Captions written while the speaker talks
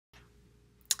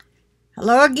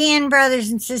Hello again, brothers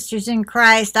and sisters in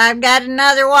Christ. I've got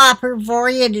another whopper for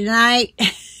you tonight.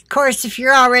 Of course, if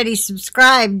you're already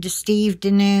subscribed to Steve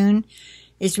Danoon,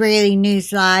 Israeli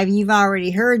News Live, you've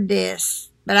already heard this.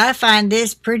 But I find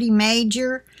this pretty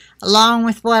major, along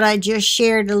with what I just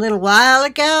shared a little while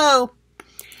ago.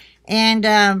 And,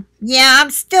 yeah, I'm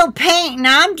still painting.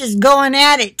 I'm just going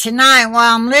at it tonight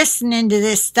while I'm listening to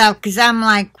this stuff, because I'm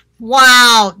like,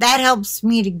 wow, that helps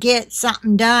me to get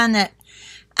something done that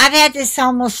I've had this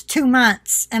almost 2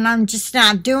 months, and I'm just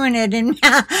not doing it. And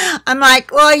I'm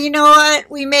like, well, you know what?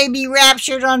 We may be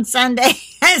raptured on Sunday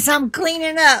as I'm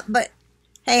cleaning up. But,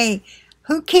 hey,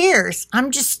 who cares? I'm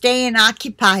just staying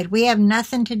occupied. We have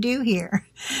nothing to do here,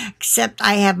 except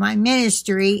I have my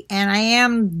ministry, and I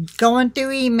am going through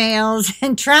emails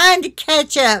and trying to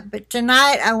catch up. But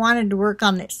tonight, I wanted to work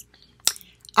on this.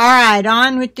 All right,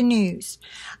 on with the news.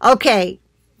 Okay,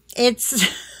 it's...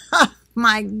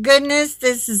 My goodness,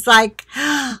 this is like,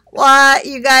 what?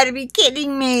 You gotta be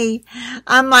kidding me.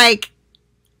 I'm like,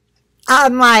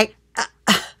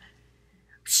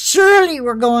 surely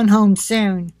we're going home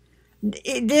soon.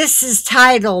 This is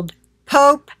titled,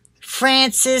 Pope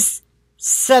Francis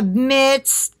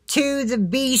Submits to the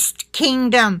Beast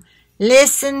Kingdom.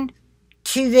 Listen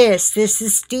to this. This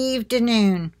is Steve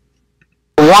Danoon.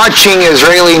 Watching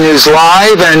Israeli News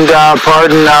Live, and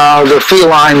pardon the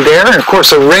feline there, and of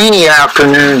course a rainy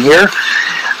afternoon here.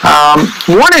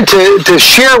 Wanted to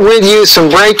share with you some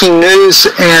breaking news,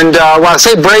 and when I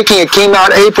say breaking, it came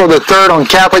out April the 3rd on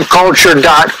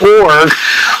CatholicCulture.org,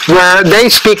 where they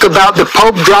speak about the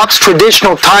Pope drops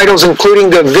traditional titles,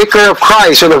 including the Vicar of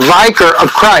Christ, or the Vicar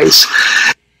of Christ.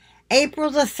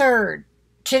 April the 3rd.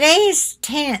 Today is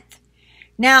 10th.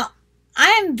 Now,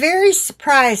 I am very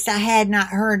surprised I had not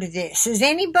heard of this. Has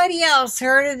anybody else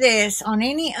heard of this on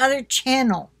any other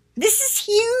channel? This is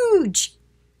huge.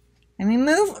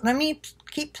 Let me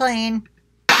keep playing.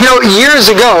 You know, years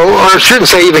ago, or I shouldn't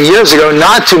say even years ago,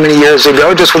 not too many years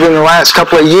ago, just within the last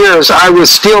couple of years, I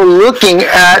was still looking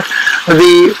at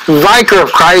the Vicar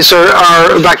of Christ, or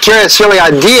Vicarious Filii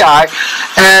Dei,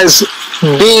 as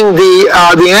being the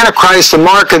Antichrist, the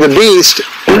mark of the beast.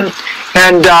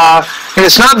 And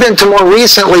it's not been until more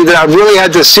recently that I've really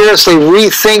had to seriously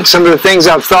rethink some of the things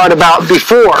I've thought about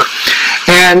before.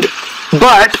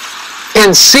 But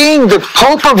in seeing the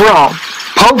Pope of Rome,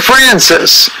 Pope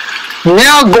Francis,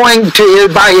 now going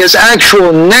by his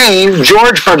actual name,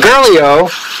 George Bergoglio,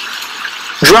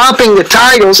 dropping the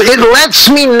titles, it lets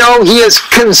me know he has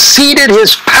conceded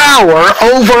his power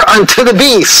over unto the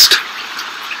beast.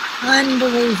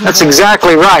 Unbelievable. That's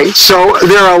exactly right. So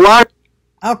there are a lot.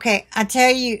 Okay, I tell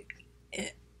you,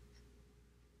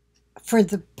 for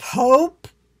the Pope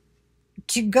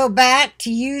to go back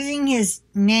to using his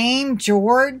name,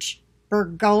 George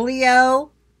Bergoglio.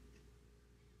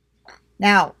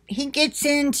 Now, he gets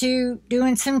into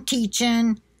doing some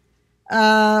teaching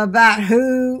about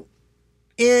who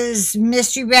is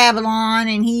Mystery Babylon,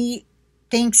 and he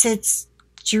thinks it's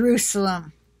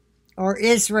Jerusalem or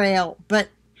Israel, but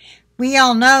we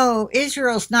all know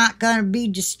Israel's not going to be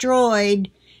destroyed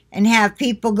and have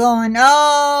people going,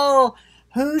 oh,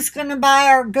 who's going to buy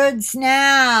our goods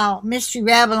now? Mystery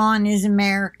Babylon is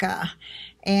America.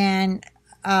 And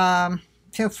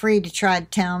feel free to try to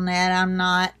tell them that. I'm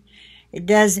not. It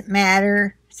doesn't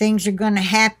matter. Things are going to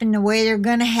happen the way they're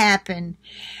going to happen.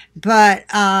 But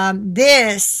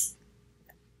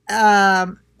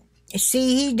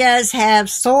see, he does have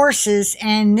sources,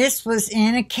 and this was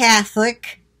in a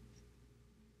Catholic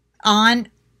on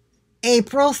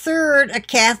April 3rd, a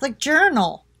Catholic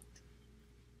journal.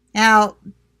 Now,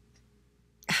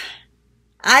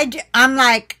 I'm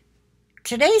like,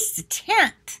 today's the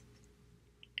 10th,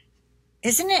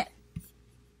 isn't it?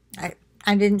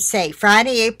 I didn't say.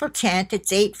 Friday, April 10th,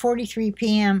 it's 8:43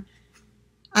 p.m.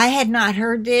 I had not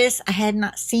heard this. I had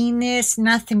not seen this.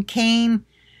 Nothing came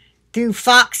through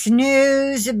Fox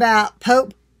News about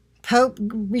Pope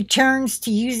returns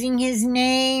to using his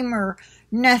name or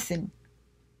nothing.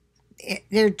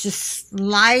 They're just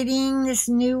sliding this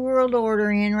new world order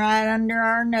in right under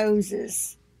our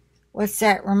noses. What's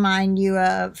that remind you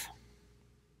of?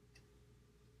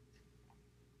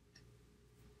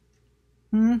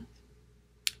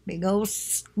 Big old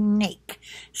snake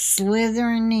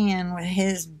slithering in with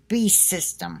his beast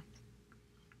system.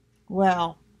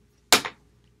 Well,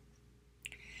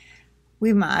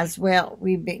 we might as well.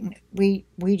 We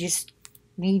just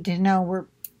need to know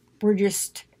we're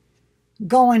just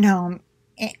going home.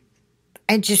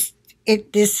 This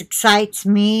excites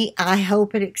me. I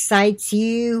hope it excites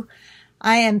you.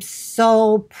 I am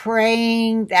so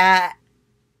praying that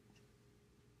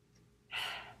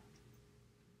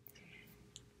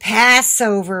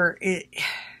Passover,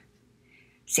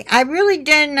 see, I really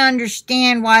didn't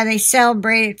understand why they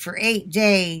celebrated for 8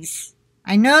 days.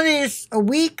 I know there's a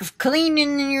week of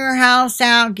cleaning your house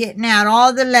out, getting out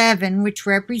all the leaven, which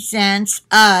represents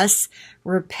us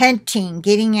repenting,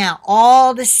 getting out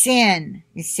all the sin,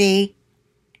 you see.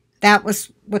 That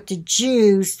was what the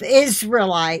Jews, the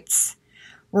Israelites,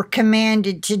 were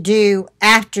commanded to do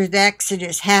after the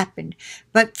Exodus happened.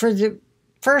 But for the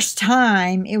first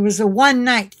time, it was a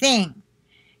one-night thing.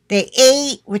 They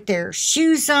ate with their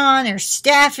shoes on, their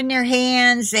staff in their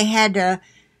hands. They had to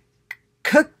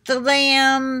cook the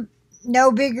lamb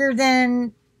no bigger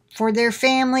than for their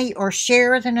family or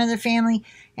share with another family.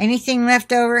 Anything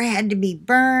left over had to be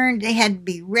burned. They had to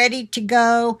be ready to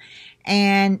go.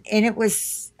 And it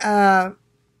was, they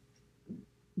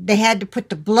had to put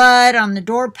the blood on the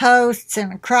doorposts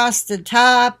and across the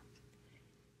top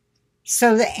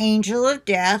so the angel of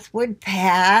death would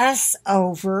pass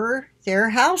over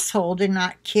their household and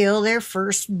not kill their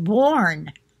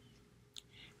firstborn.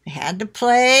 They had the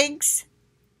plagues,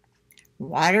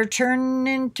 water turning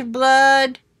into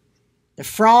blood, the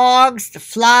frogs, the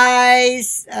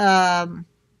flies, I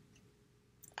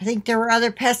think there were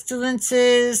other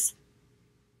pestilences.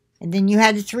 And then you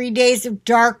had the 3 days of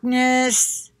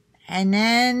darkness. And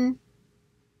then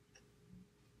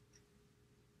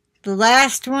the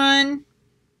last one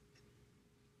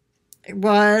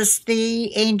was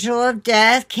the angel of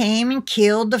death came and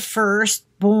killed the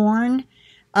firstborn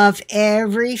of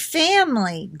every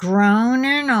family, grown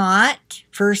or not,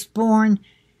 firstborn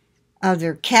of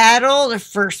their cattle, the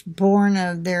firstborn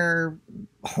of their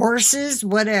horses,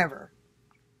 whatever.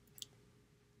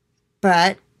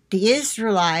 But the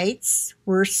Israelites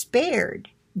were spared,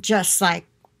 just like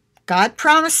God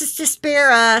promises to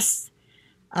spare us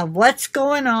of what's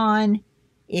going on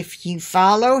if you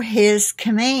follow His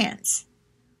commands.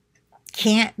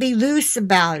 Can't be loose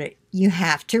about it. You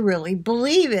have to really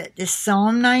believe it. This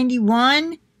Psalm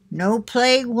 91, no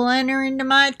plague will enter into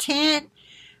my tent.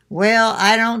 Well,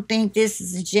 I don't think this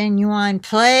is a genuine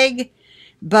plague,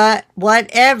 but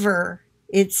whatever,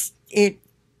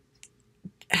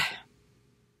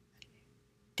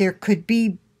 there could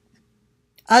be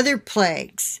other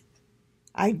plagues.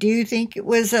 I do think it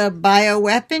was a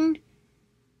bioweapon,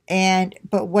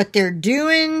 but what they're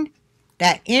doing,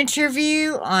 that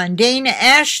interview on Dana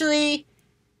Ashley,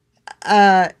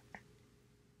 that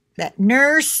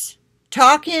nurse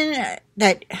talking,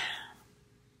 that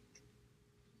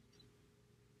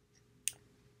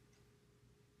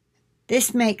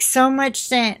this makes so much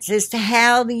sense as to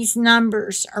how these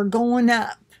numbers are going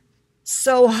up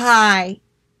so high.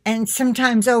 And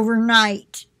sometimes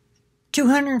overnight,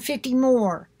 250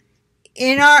 more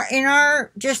in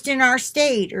our just in our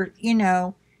state, or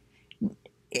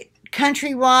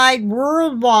countrywide,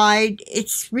 worldwide.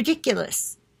 It's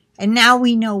ridiculous, and now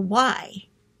we know why.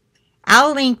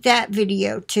 I'll link that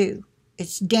video too.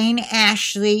 It's Dana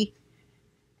Ashley,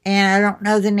 and I don't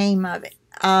know the name of it.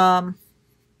 Let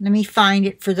me find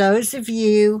it for those of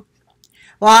you.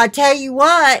 Well, I'll tell you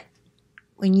what.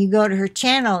 When you go to her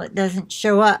channel, it doesn't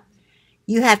show up.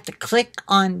 You have to click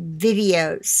on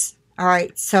videos. All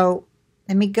right, so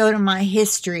let me go to my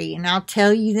history, and I'll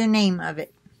tell you the name of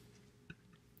it.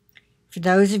 For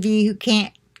those of you who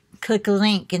can't, click a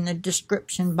link in the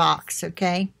description box,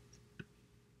 okay?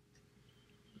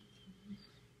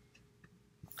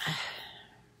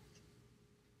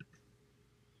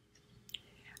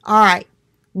 All right,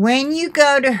 when you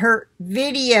go to her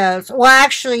videos, well,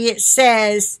 actually, it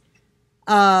says...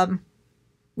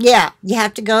 yeah, you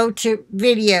have to go to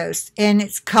videos, and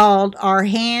it's called Our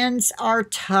Hands Are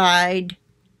Tied.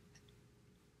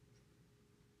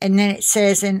 And then it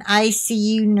says an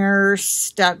ICU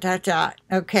nurse, ...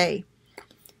 Okay.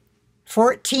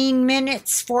 14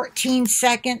 minutes, 14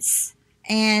 seconds,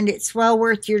 and it's well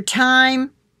worth your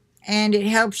time, and it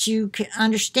helps you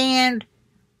understand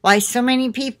why so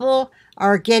many people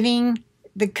are getting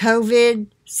the COVID,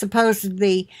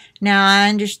 supposedly. Now, I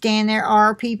understand there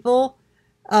are people,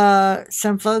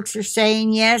 some folks are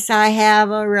saying, yes, I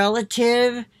have a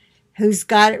relative who's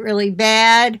got it really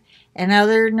bad, and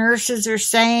other nurses are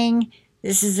saying,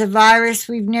 this is a virus,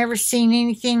 we've never seen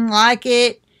anything like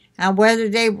it. Now, whether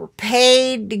they were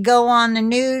paid to go on the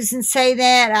news and say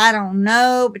that, I don't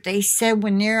know, but they said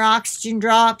when their oxygen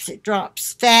drops, it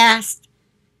drops fast.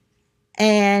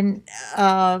 And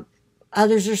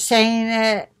others are saying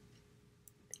that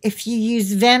if you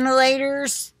use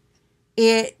ventilators,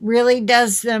 it really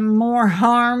does them more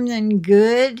harm than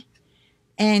good.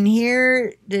 And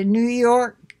here, the New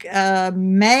York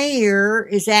mayor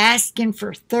is asking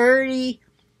for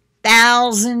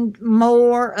 30,000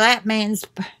 more. That man's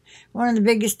one of the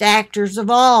biggest actors of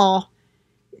all.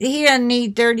 He doesn't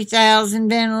need 30,000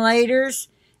 ventilators.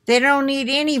 They don't need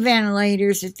any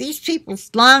ventilators. If these people's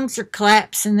lungs are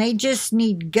collapsing, they just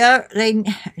need they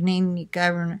need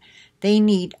government. They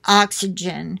need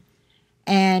oxygen,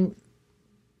 and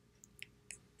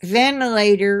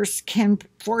ventilators can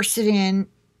force it in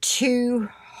too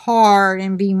hard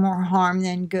and be more harm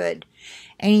than good.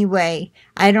 Anyway,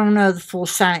 I don't know the full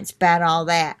science about all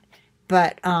that,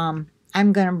 but I'm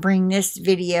going to bring this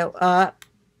video up,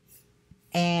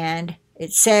 and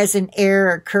it says an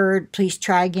error occurred. Please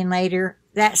try again later.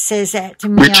 That says that to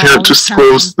me. We can't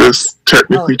disclose this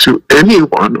technically to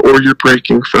anyone, or you're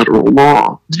breaking federal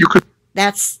law. You could.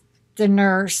 That's the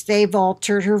nurse. They've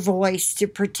altered her voice to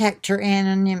protect her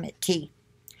anonymity.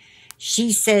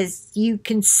 She says, you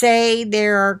can say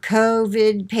there are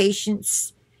COVID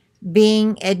patients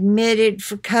being admitted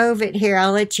for COVID. Here,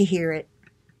 I'll let you hear it.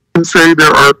 You can say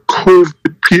there are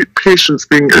COVID patients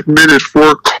being admitted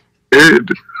for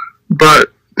COVID,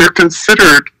 but they're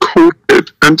considered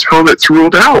COVID until it's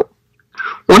ruled out.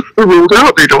 Once they're ruled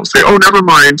out, they don't say, oh, never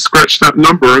mind, scratch that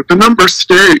number. The number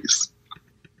stays.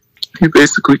 You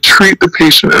basically treat the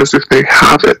patient as if they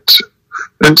have it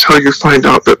until you find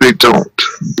out that they don't.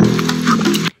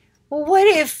 Well, what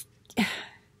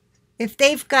if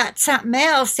they've got something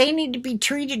else? They need to be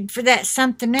treated for that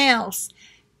something else.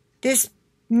 This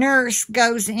nurse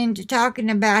goes into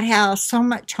talking about how so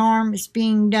much harm is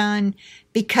being done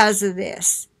because of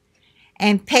this.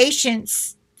 And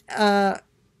patients,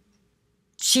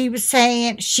 she was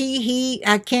saying, he,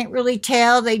 I can't really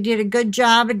tell. They did a good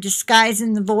job of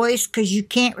disguising the voice because you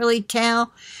can't really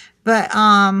tell. But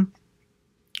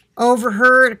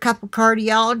overheard a couple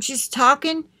cardiologists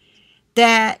talking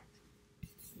that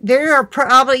there are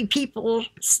probably people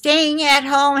staying at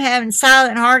home having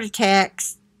silent heart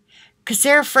attacks because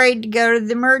they're afraid to go to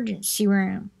the emergency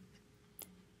room.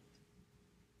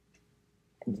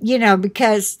 You know,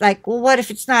 because, like, well, what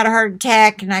if it's not a heart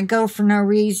attack and I go for no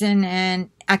reason and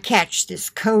I catch this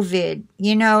COVID?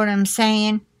 You know what I'm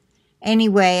saying?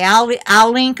 Anyway,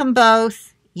 I'll link them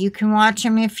both. You can watch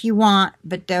them if you want,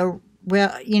 but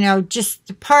well, you know, just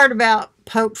the part about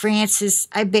Pope Francis,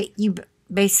 I bet you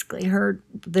basically heard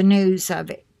the news of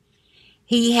it.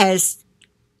 He has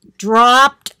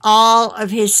dropped all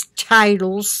of his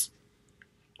titles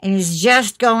and is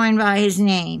just going by his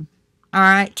name. All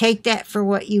right, take that for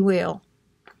what you will.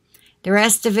 The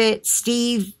rest of it,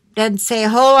 Steve doesn't say a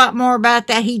whole lot more about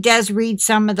that. He does read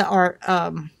some of the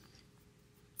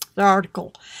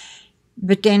article,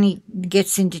 but then he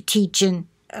gets into teaching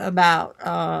about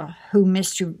who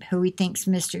he thinks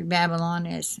Mystery Babylon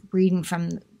is, reading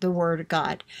from the Word of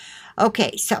God.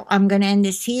 Okay, so I'm going to end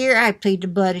this here. I plead the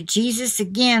blood of Jesus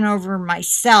again over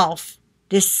myself,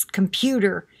 this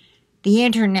computer, the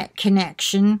internet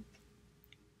connection.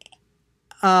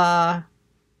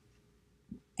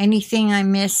 Anything I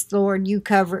missed, Lord, you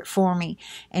cover it for me.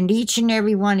 And each and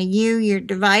every one of you, your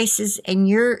devices, and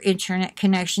your internet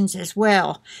connections as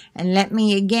well. And let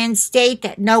me again state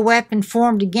that no weapon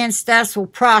formed against us will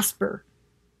prosper.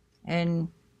 And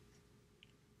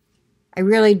I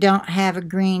really don't have a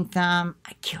green thumb.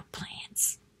 I kill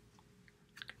plants.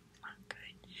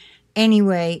 Good.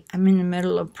 Anyway, I'm in the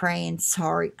middle of praying.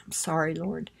 Sorry. I'm sorry,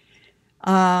 Lord.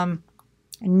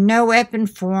 No weapon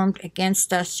formed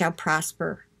against us shall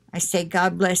prosper. I say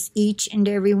God bless each and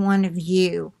every one of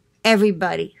you,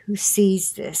 everybody who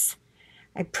sees this.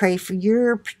 I pray for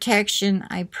your protection.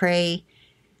 I pray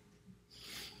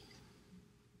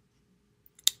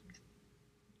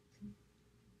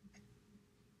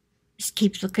just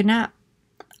keep looking up.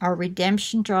 Our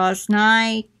redemption draws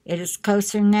nigh. It is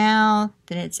closer now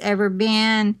than it's ever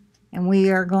been. And we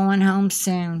are going home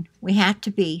soon. We have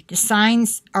to be. The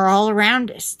signs are all around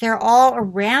us. They're all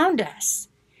around us.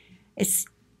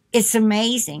 It's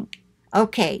amazing.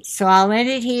 Okay, so I'll end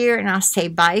it here and I'll say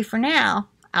bye for now.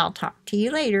 I'll talk to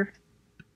you later.